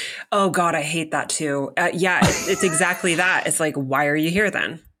here? Oh God, I hate that too. It's exactly that. It's like, why are you here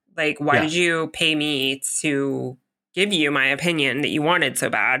then? Like, why did you pay me to give you my opinion that you wanted so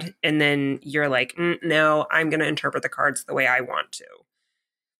bad? And then you're like, no, I'm going to interpret the cards the way I want to.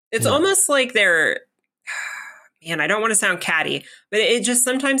 It's almost like they're, man, I don't want to sound catty, but it just,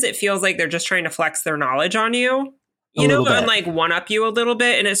 sometimes it feels like they're just trying to flex their knowledge on you, and like one up you a little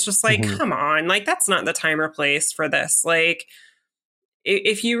bit. And it's just like, come on, like, that's not the time or place for this. Like,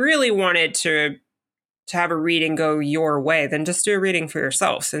 if you really wanted to have a reading go your way, then just do a reading for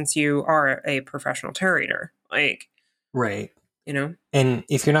yourself, since you are a professional tarot reader. Like, right. And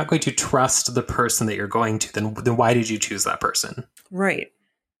if you're not going to trust the person that you're going to, then why did you choose that person? Right.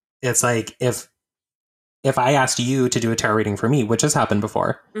 It's like, if I asked you to do a tarot reading for me, which has happened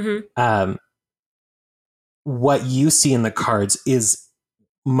before, what you see in the cards is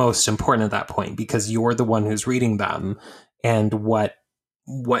most important at that point, because you're the one who's reading them, and what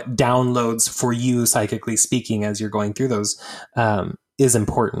downloads for you, psychically speaking, as you're going through those, is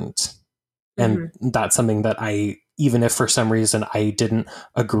important. And that's something that even if for some reason I didn't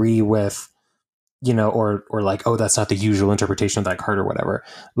agree with, or like, oh, that's not the usual interpretation of that card or whatever.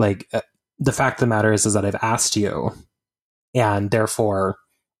 Like, the fact of the matter is that I've asked you, and therefore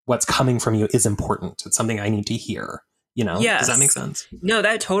what's coming from you is important. It's something I need to hear, Yes. Does that make sense? No,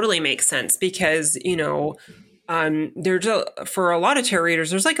 that totally makes sense, because, there's for a lot of tarot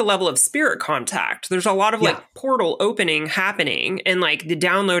readers, there's like a level of spirit contact. There's a lot of like portal opening happening, and like the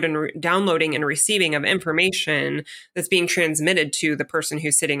downloading and receiving of information that's being transmitted to the person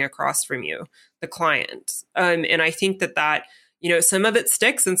who's sitting across from you, the client. And I think that some of it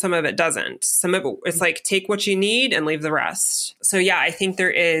sticks and some of it doesn't. Some of it's like, take what you need and leave the rest. So yeah, I think there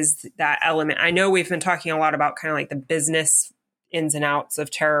is that element. I know we've been talking a lot about kind of like the business ins and outs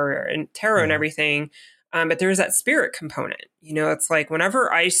of tarot and everything. But there's that spirit component. It's like,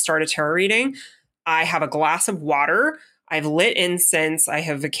 whenever I start a tarot reading, I have a glass of water, I've lit incense, I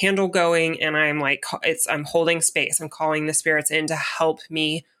have a candle going, and I'm like, I'm holding space. I'm calling the spirits in to help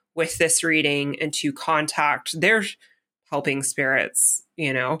me with this reading and to contact their helping spirits,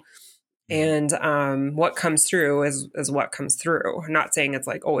 and what comes through is what comes through. I'm not saying it's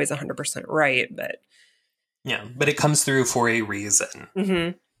like always 100% right, but. Yeah, but it comes through for a reason.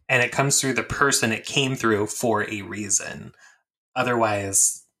 Mm-hmm. And it comes through the person it came through for a reason.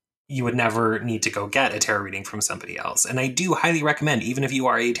 Otherwise, you would never need to go get a tarot reading from somebody else. And I do highly recommend, even if you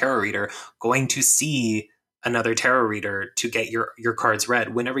are a tarot reader, going to see another tarot reader to get your cards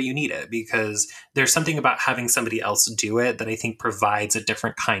read whenever you need it. Because there's something about having somebody else do it that I think provides a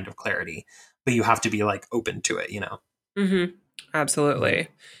different kind of clarity. But you have to be like open to it, Mm-hmm. Absolutely.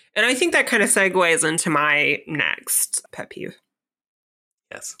 Mm-hmm. And I think that kind of segues into my next pet peeve.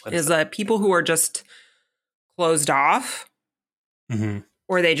 Yes. Is people who are just closed off,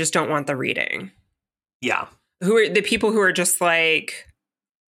 or they just don't want the reading. Yeah. Who are the people who are just like,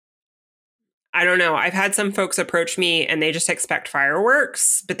 I don't know. I've had some folks approach me and they just expect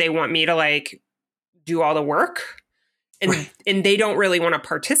fireworks, but they want me to like do all the work, and they don't really want to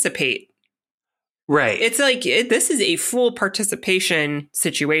participate. Right. It's like, this is a full participation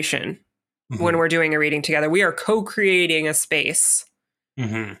situation when we're doing a reading together. We are co-creating a space.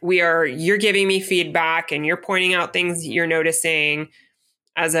 You're giving me feedback and you're pointing out things you're noticing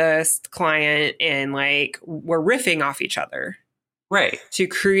as a client, and like, we're riffing off each other. Right. To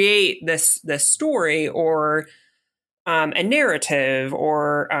create this story or a narrative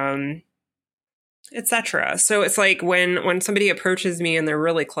or etc. So it's like when somebody approaches me and they're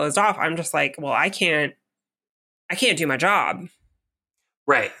really closed off, I'm just like, well, I can't do my job.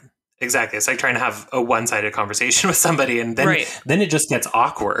 Right. Exactly. It's like trying to have a one-sided conversation with somebody, and then it just gets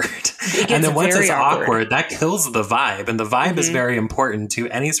awkward. And then once it's awkward, that kills the vibe. And the vibe is very important to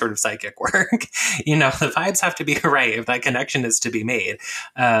any sort of psychic work. The vibes have to be right if that connection is to be made.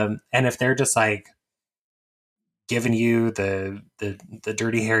 And if they're just like giving you the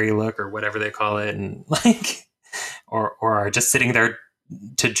dirty, hairy look or whatever they call it, and like, or are just sitting there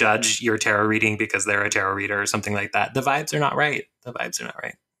to judge your tarot reading because they're a tarot reader or something like that, the vibes are not right.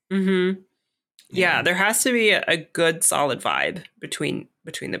 Mm-hmm. Yeah, there has to be a good, solid vibe between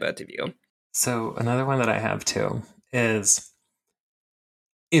the both of you. So another one that I have too is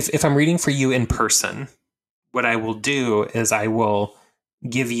if I'm reading for you in person, what I will do is I will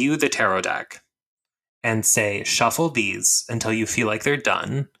give you the tarot deck and say, shuffle these until you feel like they're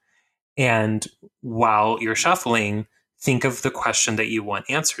done. And while you're shuffling, think of the question that you want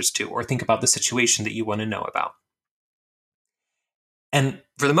answers to, or think about the situation that you want to know about. And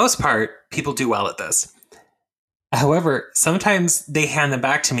for the most part, people do well at this. However, sometimes they hand them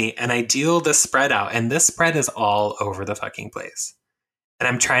back to me and I deal the spread out, and this spread is all over the fucking place. And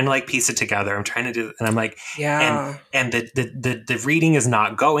I'm trying to like piece it together. I'm trying to do, and I'm like, Yeah. And the reading is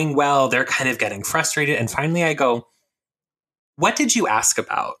not going well. They're kind of getting frustrated. And finally I go, what did you ask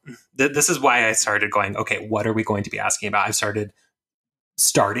about? This is why I started going, okay, what are we going to be asking about? I've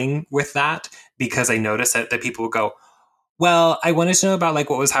starting with that because I noticed that people will go, well, I wanted to know about like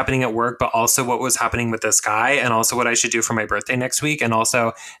what was happening at work, but also what was happening with this guy, and also what I should do for my birthday next week. And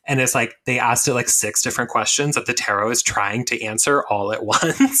it's like they asked it like 6 different questions that the tarot is trying to answer all at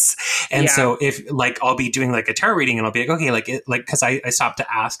once. And so if like I'll be doing like a tarot reading and I'll be like, okay, because I stopped to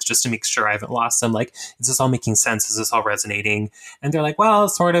ask just to make sure I haven't lost them. Like, is this all making sense? Is this all resonating? And they're like, well,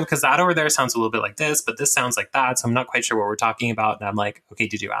 sort of, because that over there sounds a little bit like this, but this sounds like that. So I'm not quite sure what we're talking about. And I'm like, okay,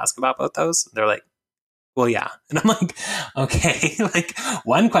 did you ask about both those? And they're like, well, yeah. And I'm like, okay, like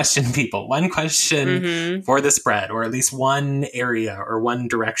one question, people, one question for the spread, or at least one area or one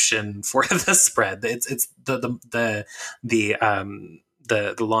direction for the spread. It's the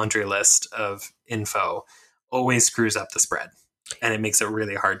laundry list of info always screws up the spread, and it makes it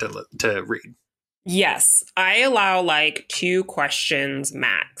really hard to read. Yes, I allow like 2 questions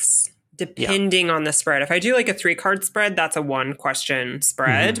max, depending on the spread. If I do like a 3-card spread, that's a 1-question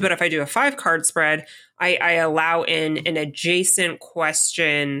spread. But if I do a 5-card spread, I allow in an adjacent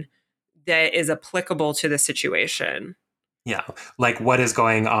question that is applicable to the situation. Yeah. Like what is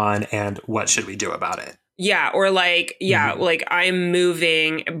going on and what should we do about it? Yeah. Or like, like I'm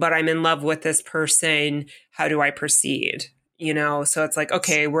moving, but I'm in love with this person. How do I proceed? You know, so it's like,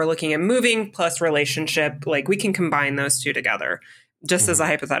 okay, we're looking at moving plus relationship. Like we can combine those 2 together just as a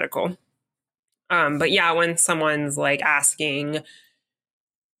hypothetical. But yeah, when someone's like asking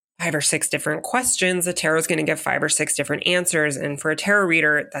 5 or 6 different questions, the tarot is going to give 5 or 6 different answers. And for a tarot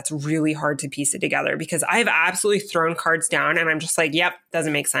reader, that's really hard to piece it together because I've absolutely thrown cards down and I'm just like, yep,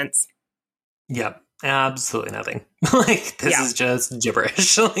 doesn't make sense. Yep. Absolutely nothing. Like this is just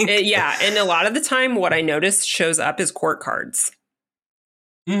gibberish. And a lot of the time what I notice shows up is court cards.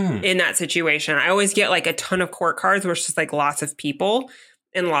 In that situation. I always get like a ton of court cards where it's just like lots of people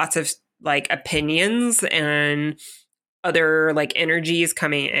and lots of like opinions and other like energies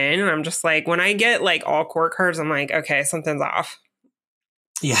coming in. And I'm just like, when I get like all court cards, I'm like, okay, something's off.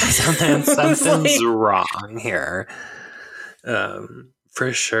 Yeah, something's wrong here.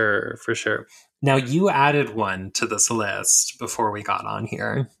 For sure. Now you added one to this list before we got on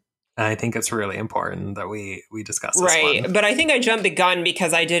here. And I think it's really important that we discuss this right. one. But I think I jumped the gun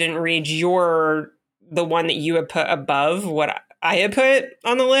because I didn't read the one that you had put above what I had put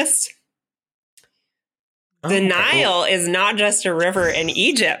on the list. The Nile is not just a river in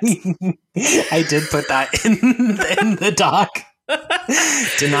Egypt. I did put that in the doc.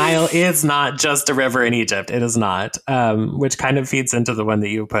 Denial is not just a river in Egypt. It is not, which kind of feeds into the one that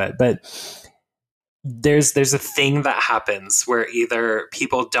you put. But there's a thing that happens where either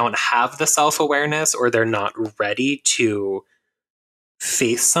people don't have the self-awareness or they're not ready to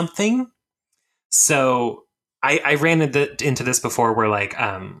face something. So I ran into this before where like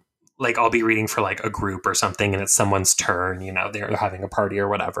I'll be reading for like a group or something and it's someone's turn, you know, they're having a party or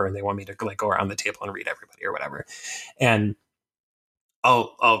whatever, and they want me to like go around the table and read everybody or whatever. And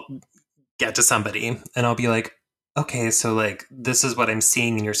I'll get to somebody and I'll be like, okay, so like this is what I'm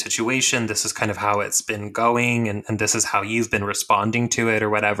seeing in your situation. This is kind of how it's been going, and this is how you've been responding to it or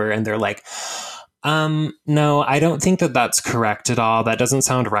whatever. And they're like, no, I don't think that that's correct at all. That doesn't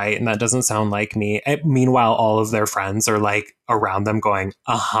sound right. And that doesn't sound like me. And meanwhile, all of their friends are like around them going,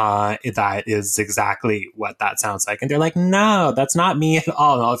 that is exactly what that sounds like. And they're like, no, that's not me at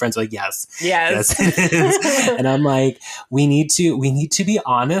all. And all the friends are like, yes, it is. And I'm like, we need to be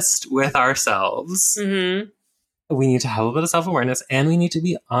honest with ourselves. Mm-hmm. We need to have a little bit of self-awareness, and we need to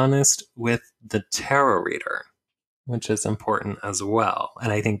be honest with the tarot reader, which is important as well.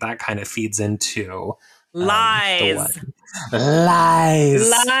 And I think that kind of feeds into lies.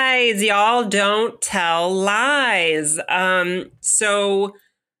 Lies. Y'all don't tell lies. So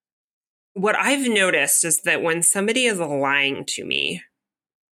what I've noticed is that when somebody is lying to me,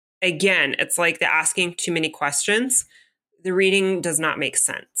 again, it's like they're asking too many questions. The reading does not make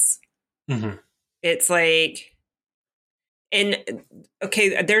sense. Mm-hmm. It's like, and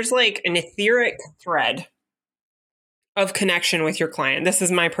okay, there's like an etheric thread of connection with your client. This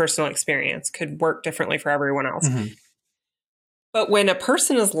is my personal experience. Could work differently for everyone else. Mm-hmm. But when a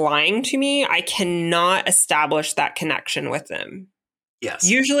person is lying to me, I cannot establish that connection with them. Yes.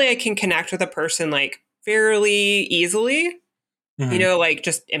 Usually I can connect with a person like fairly easily, Mm-hmm. like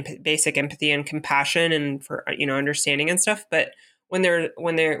just basic empathy and compassion and for, understanding and stuff. But when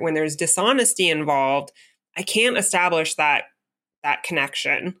there's dishonesty involved, I can't establish that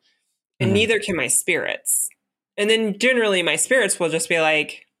connection, and Mm-hmm. neither can my spirits. And then generally my spirits will just be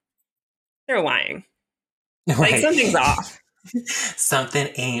like, they're lying. Right. Like something's off. Something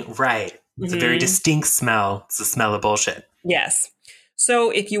ain't right. It's a very distinct smell. It's the smell of bullshit. Yes. So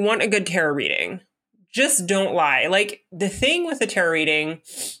if you want a good tarot reading, just don't lie. Like the thing with a tarot reading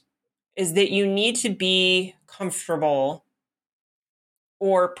is that you need to be comfortable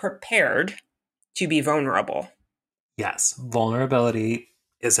or prepared to be vulnerable. Yes. Vulnerability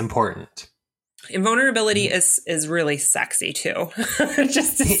is important. And vulnerability is really sexy too.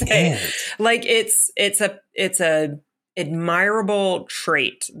 Just to say, like it's a admirable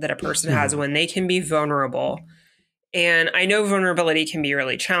trait that a person has when they can be vulnerable. And I know vulnerability can be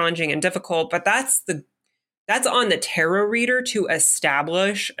really challenging and difficult, but that's on the tarot reader to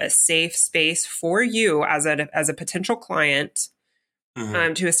establish a safe space for you as a potential client,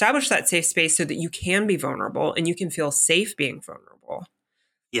 to establish that safe space so that you can be vulnerable and you can feel safe being vulnerable.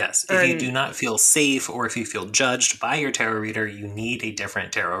 Yes. If you do not feel safe or if you feel judged by your tarot reader, you need a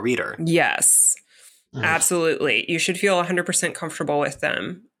different tarot reader. Yes, absolutely. You should feel 100% comfortable with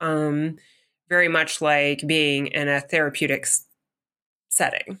them. Very much like being in a therapeutic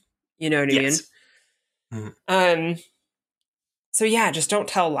setting. You know what I mean? Mm-hmm. So yeah, just don't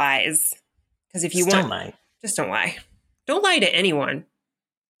tell lies. Because if you don't lie. Just don't lie. Don't lie to anyone.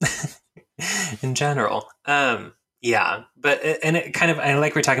 In general. Yeah, but and it kind of, I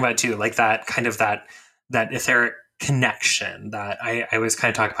like we're talking about too, like that kind of that etheric connection that I was kind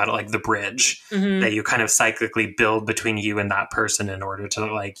of talking about, it like the bridge that you kind of cyclically build between you and that person in order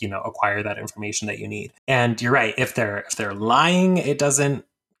to like, acquire that information that you need. And you're right, if they're lying, it doesn't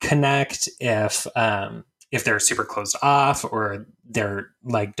connect. If they're super closed off or they're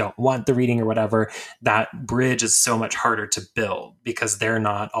like don't want the reading or whatever, that bridge is so much harder to build because they're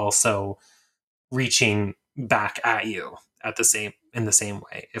not also reaching back at you in the same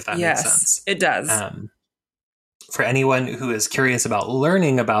way, if that makes sense. It does. For anyone who is curious about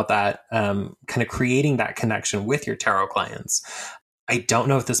learning about that, kind of creating that connection with your tarot clients, I don't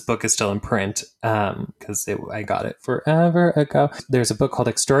know if this book is still in print because I got it forever ago. There's a book called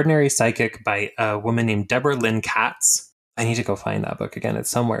Extraordinary Psychic by a woman named Deborah Lynn Katz. I need to go find that book again. It's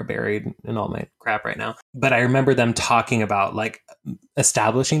somewhere buried in all my crap right now. But I remember them talking about like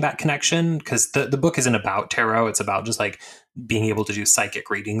establishing that connection because the book isn't about tarot. It's about just like being able to do psychic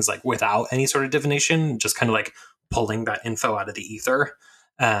readings like without any sort of divination, just kind of like pulling that info out of the ether.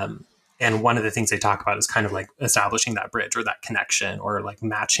 And one of the things they talk about is kind of like establishing that bridge or that connection or like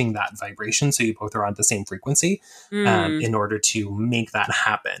matching that vibration so you both are on the same frequency in order to make that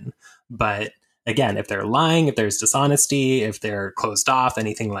happen. But again, if they're lying, if there's dishonesty, if they're closed off,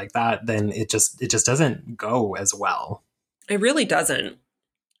 anything like that, then it just doesn't go as well. It really doesn't.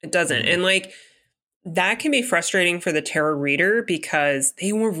 It doesn't. And like that can be frustrating for the tarot reader because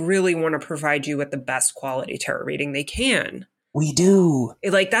they will really want to provide you with the best quality tarot reading they can. We do.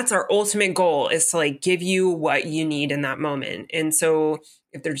 Like that's our ultimate goal is to like give you what you need in that moment. And so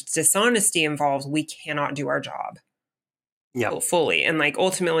if there's dishonesty involved, we cannot do our job fully. And like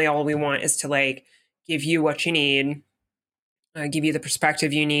ultimately all we want is to like give you what you need, give you the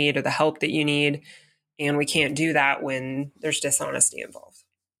perspective you need or the help that you need. And we can't do that when there's dishonesty involved.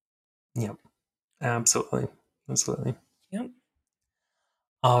 Yep. Absolutely. Absolutely. Yep.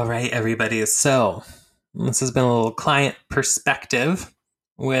 All right, everybody. So this has been a little client perspective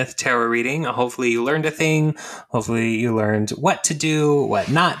with tarot reading. Hopefully you learned a thing. Hopefully you learned what to do, what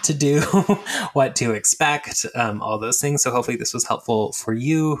not to do, what to expect, all those things. So hopefully this was helpful for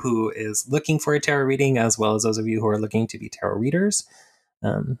you who is looking for a tarot reading, as well as those of you who are looking to be tarot readers.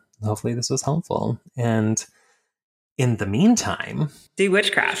 Hopefully this was helpful. And in the meantime, do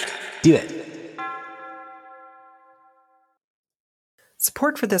witchcraft. Do it.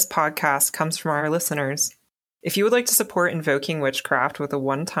 Support for this podcast comes from our listeners. If you would like to support Invoking Witchcraft with a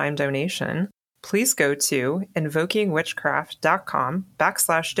one-time donation, please go to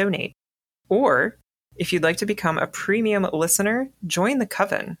invokingwitchcraft.com/donate. Or if you'd like to become a premium listener, join the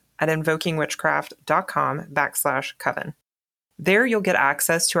Coven at invokingwitchcraft.com/coven. There you'll get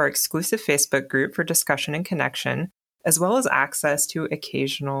access to our exclusive Facebook group for discussion and connection, as well as access to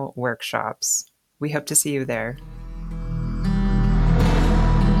occasional workshops. We hope to see you there.